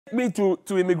me to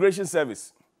immigration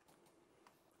service.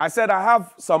 I said I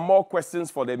have some more questions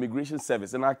for the immigration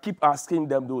service, and I keep asking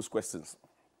them those questions.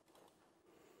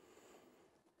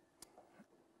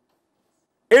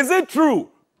 Is it true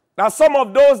that some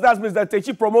of those that Mr.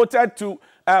 Techi promoted to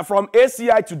from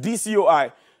ACI to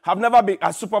DCOI have never been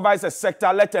supervised a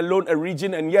sector, let alone a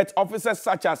region, and yet officers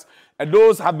such as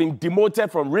those have been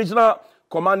demoted from regional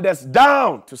commanders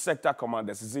down to sector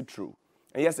commanders? Is it true?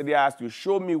 And yesterday I asked you,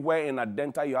 show me where in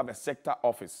Adenta you have a sector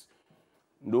office.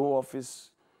 No office,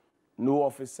 no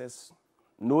officers,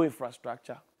 no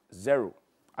infrastructure, zero.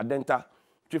 Adenta,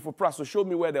 Trifopra, so show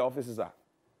me where the offices are.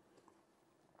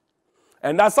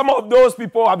 And that some of those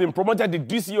people have been promoted to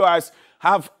DCOIs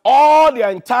have all their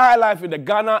entire life in the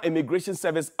Ghana Immigration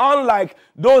Service, unlike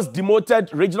those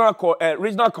demoted regional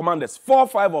commanders, 4 or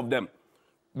 5 of them,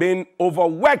 been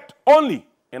overworked only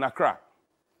in Accra.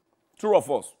 True or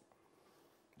false?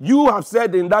 You have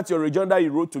said in that your agenda you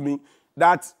wrote to me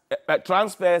that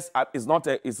transfers is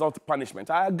not punishment.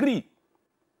 I agree.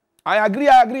 I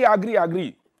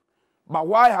agree. But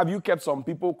why have you kept some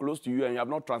people close to you and you have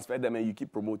not transferred them and you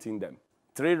keep promoting them?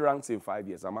 3 ranks in 5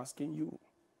 years. I'm asking you.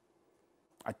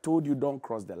 I told you don't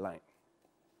cross the line.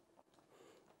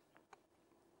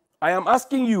 I am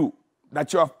asking you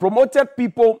that you have promoted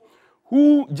people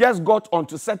who just got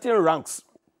onto certain ranks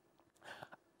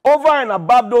over and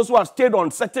above those who have stayed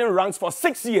on certain ranks for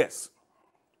 6 years.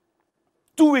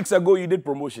 2 weeks ago, you did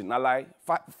promotion. I lie.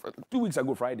 2 weeks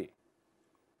ago, Friday.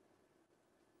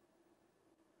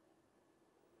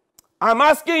 I'm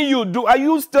asking you, are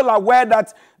you still aware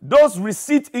that those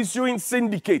receipt issuing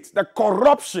syndicates, the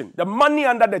corruption, the money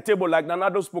under the table like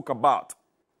Nanado spoke about,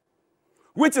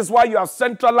 which is why you have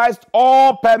centralized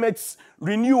all permits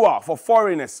renewal for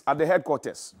foreigners at the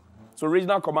headquarters. So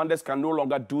regional commanders can no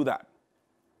longer do that.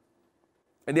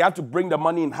 And they have to bring the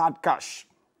money in hard cash.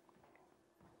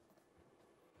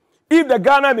 If the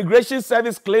Ghana Immigration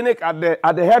Service clinic at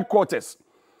the headquarters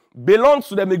belongs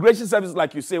to the Immigration Service,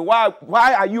 like you say, why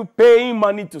are you paying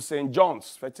money to St.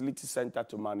 John's Fertility Center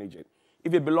to manage it?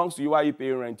 If it belongs to you, why are you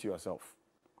paying rent to yourself?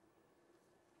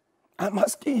 I'm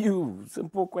asking you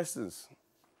simple questions.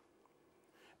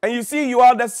 And you see, you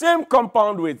are the same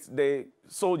compound with the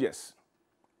soldiers,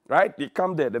 right? They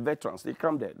come there, the veterans, they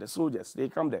come there, the soldiers, they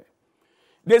come there.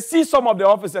 They see some of the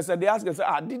officers and they ask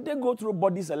themselves, did they go through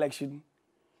body selection?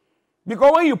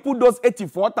 Because when you put those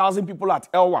 84,000 people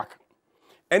at LWAC,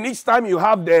 and each time you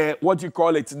have the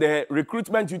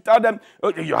recruitment, you tell them,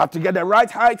 okay, you have to get the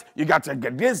right height, you got to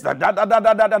get this,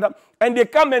 that. And they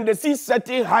come and they see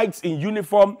certain heights in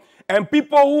uniform, and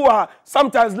people who are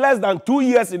sometimes less than 2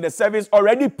 years in the service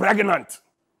already pregnant.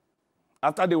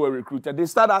 After they were recruited, they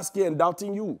start asking and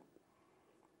doubting you.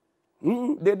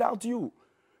 They doubt you.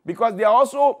 Because they are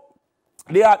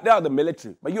the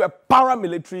military, but you're a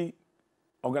paramilitary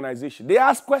organization. They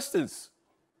ask questions.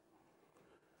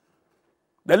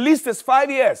 The least is 5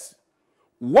 years.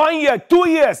 1 year, 2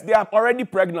 years, they are already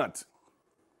pregnant.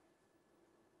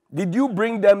 Did you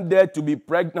bring them there to be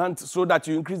pregnant so that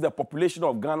you increase the population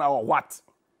of Ghana or what?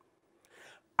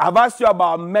 I've asked you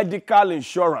about medical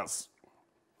insurance.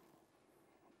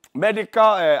 Medical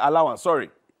allowance,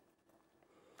 sorry.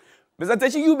 Mr.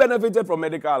 Techi, you benefited from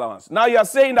medical allowance. Now you are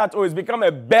saying that, it's become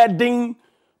a burden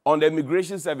on the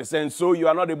immigration service, and so you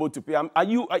are not able to pay.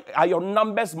 Are your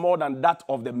numbers more than that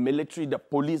of the military, the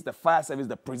police, the fire service,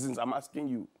 the prisons? I'm asking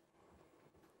you.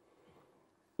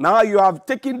 Now you have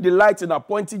taken delight in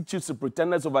appointing chief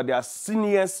superintendents over their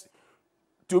seniors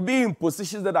to be in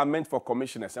positions that are meant for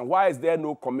commissioners. And why is there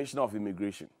no commissioner of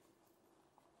immigration?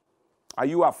 Are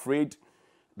you afraid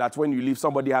that when you leave,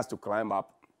 somebody has to climb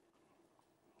up?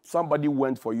 Somebody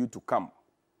went for you to come.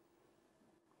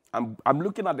 I'm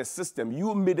looking at the system.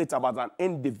 You made it about an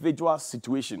individual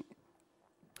situation.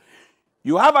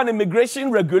 You have an immigration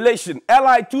regulation,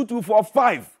 LI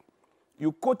 2245.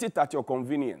 You quote it at your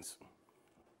convenience.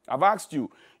 I've asked you,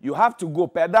 you have to go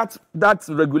per that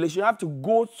regulation. You have to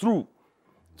go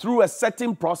through a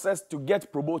certain process to get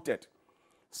promoted.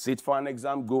 Sit for an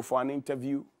exam, go for an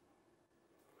interview.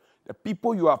 The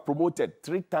people you have promoted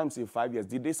 3 times in 5 years,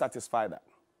 did they satisfy that?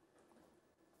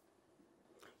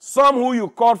 Some who you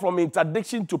called from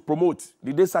interdiction to promote,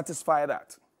 did they satisfy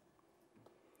that?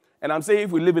 And I'm saying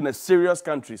if we live in a serious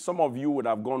country, some of you would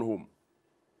have gone home.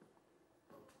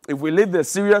 If we live in a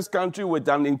serious country with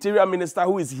an interior minister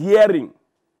who is hearing,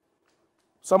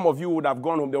 some of you would have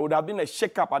gone home. There would have been a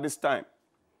shake-up at this time.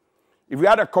 If we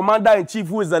had a commander-in-chief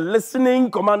who is a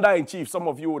listening commander-in-chief, some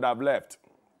of you would have left.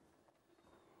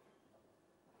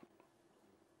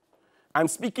 I'm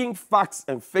speaking facts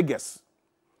and figures.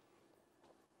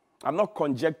 I'm not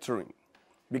conjecturing.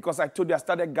 Because I told you I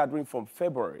started gathering from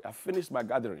February. I finished my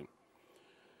gathering.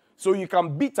 So you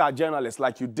can beat our journalists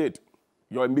like you did.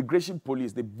 Your immigration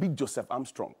police, they beat Joseph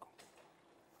Armstrong.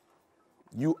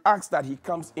 You asked that he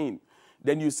comes in.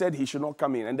 Then you said he should not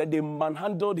come in. And then they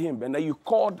manhandled him. And then you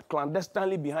called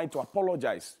clandestinely behind to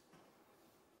apologize.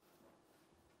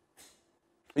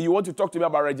 And you want to talk to me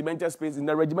about regimental space. In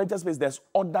the regimental space, there's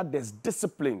order, there's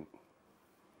discipline.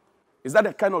 Is that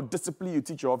the kind of discipline you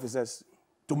teach your officers?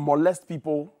 To molest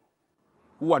people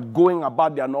who are going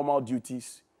about their normal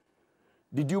duties?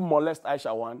 Did you molest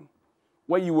Aisha One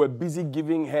when you were busy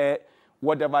giving her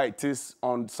whatever it is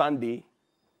on Sunday?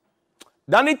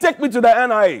 Danny, take me to the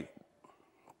NIA.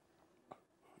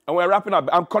 And we're wrapping up.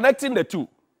 I'm connecting the two.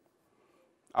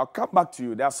 I'll come back to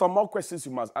you. There are some more questions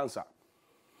you must answer.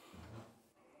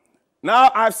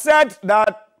 Now, I've said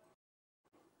that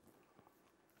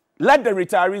let the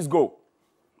retirees go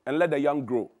and let the young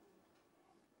grow.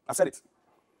 I said it.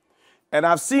 And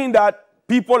I've seen that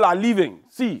people are leaving.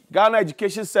 See, Ghana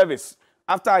Education Service,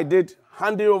 after I did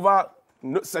handing over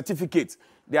certificates,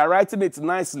 they are writing it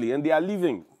nicely and they are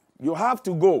leaving. You have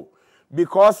to go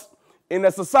because in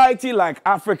a society like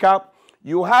Africa,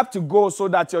 you have to go so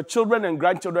that your children and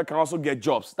grandchildren can also get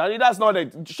jobs. Now, that's not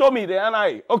it. Show me the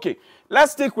NIA. Okay,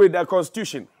 let's stick with the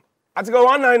Constitution. Article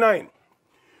 199.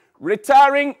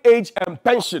 Retiring age and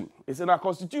pension is in our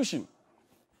Constitution.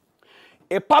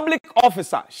 A public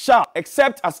officer shall,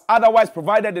 except as otherwise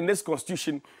provided in this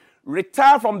Constitution,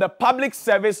 retire from the public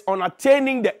service on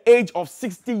attaining the age of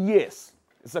 60 years.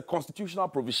 It's a constitutional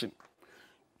provision.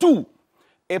 2.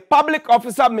 A public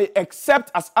officer may,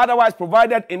 except as otherwise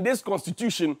provided in this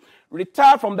Constitution,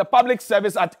 retire from the public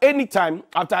service at any time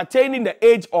after attaining the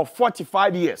age of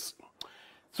 45 years.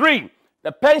 3.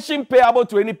 The pension payable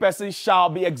to any person shall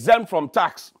be exempt from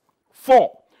tax.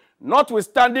 4.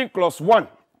 Notwithstanding clause 1,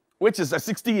 which is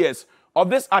 60 years of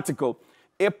this article,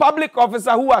 a public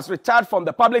officer who has retired from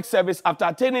the public service after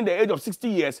attaining the age of 60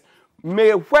 years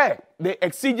may, where the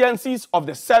exigencies of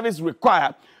the service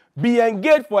require, be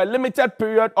engaged for a limited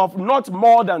period of not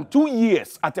more than 2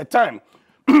 years at a time,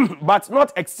 but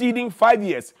not exceeding 5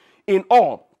 years in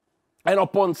all, and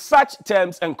upon such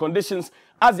terms and conditions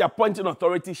as the appointing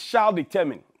authority shall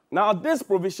determine. Now, this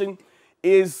provision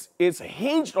is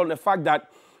hinged on the fact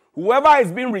that whoever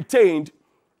is being retained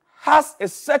has a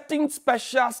certain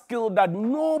special skill that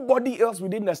nobody else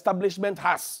within the establishment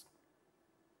has,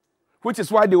 which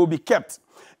is why they will be kept.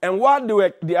 And while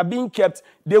they are being kept,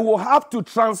 they will have to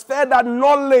transfer that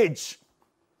knowledge.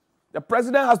 The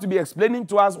president has to be explaining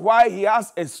to us why he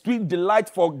has a sweet delight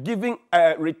for giving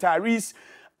retirees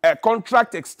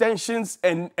contract extensions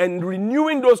and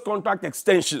renewing those contract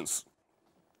extensions.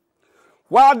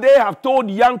 While they have told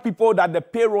young people that the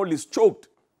payroll is choked,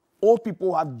 old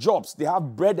people have jobs. They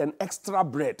have bread and extra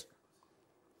bread.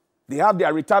 They have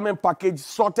their retirement package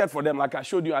sorted for them, like I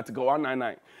showed you Article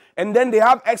 199. And then they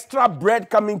have extra bread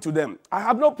coming to them. I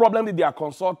have no problem with their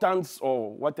consultants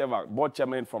or whatever, board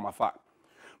chairman from afar.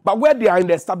 But where they are in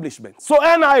the establishment. So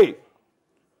NIA,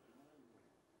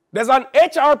 there's an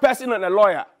HR person and a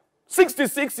lawyer,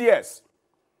 66 years.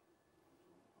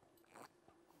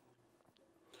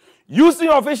 Using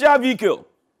official vehicle.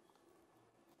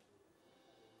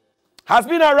 Has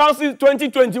been around since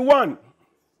 2021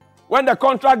 when the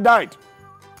contract died.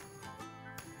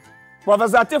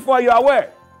 Professor Tifo, you are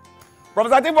aware?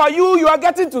 Professor Tifo, you are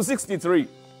getting to 63.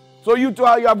 So you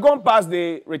have gone past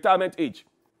the retirement age.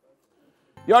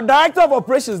 Your director of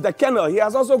operations, the colonel, he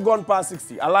has also gone past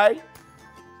 60. Alai?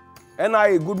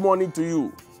 NIA, good morning to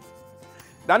you.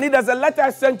 Danny, there's a letter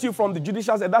I sent you from the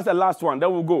judicial side. That's the last one.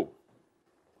 Then we'll go.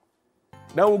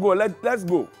 Let's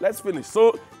go. Let's finish.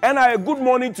 So, NIA, good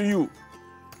morning to you.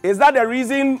 Is that the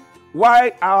reason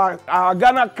why our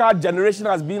Ghana card generation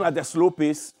has been at a slow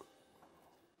pace?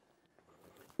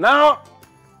 Now,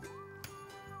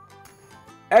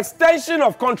 extension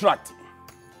of contract.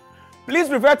 Please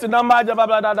refer to number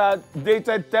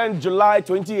dated 10 July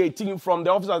 2018 from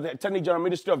the Office of the Attorney General,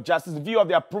 Ministry of Justice. View of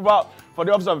the approval for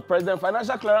the Office of the President.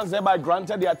 Financial clearance thereby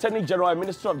granted the Attorney General and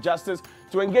Ministry of Justice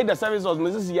to engage the service of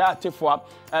Mrs. Yaa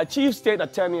Tifo, Chief State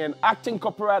Attorney and Acting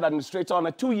Corporate Administrator on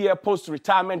a 2-year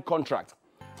post-retirement contract.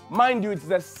 Mind you, it's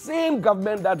the same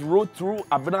government that wrote through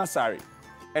Abnasari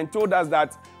and told us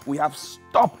that we have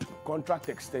stopped contract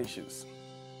extensions.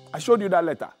 I showed you that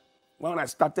letter. When I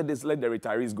started this, let the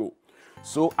retirees go.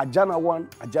 So, Ajana 1,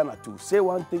 Ajana 2. Say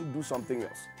one thing, do something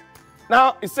else.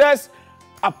 Now, it says,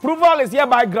 approval is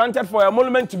hereby granted for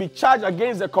emolument to be charged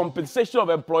against the compensation of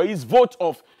employees' vote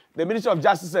of the Ministry of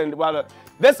Justice. And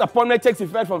this appointment takes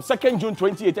effect from 2nd June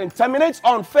 2018 and terminates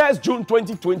on 1st June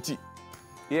 2020.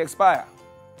 It expires.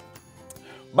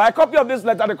 By a copy of this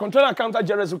letter, the Controller and Accountant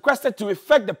General is requested to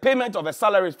effect the payment of a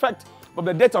salary effect from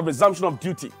the date of resumption of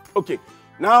duty. Okay.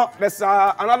 Now, there's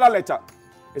another letter.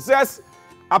 It says,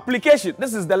 application.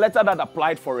 This is the letter that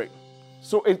applied for it.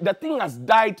 So the thing has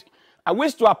died. I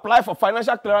wish to apply for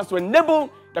financial clearance to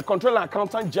enable the Controller and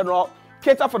Accountant General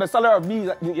cater for the salary of me,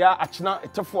 Achina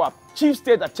Etefua, Chief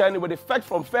State Attorney, with effect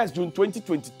from 1st June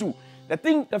 2022.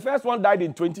 The first one died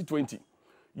in 2020.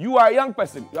 You are a young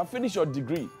person. You have finished your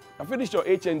degree. You have finished your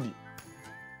HND.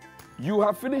 You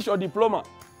have finished your diploma.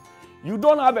 You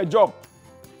don't have a job,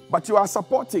 but you are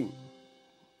supporting.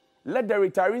 Let the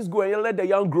retirees go and let the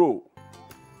young grow.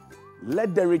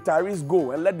 Let the retirees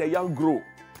go and let the young grow.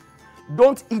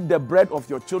 Don't eat the bread of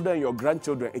your children and your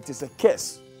grandchildren. It is a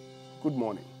curse. Good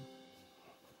morning.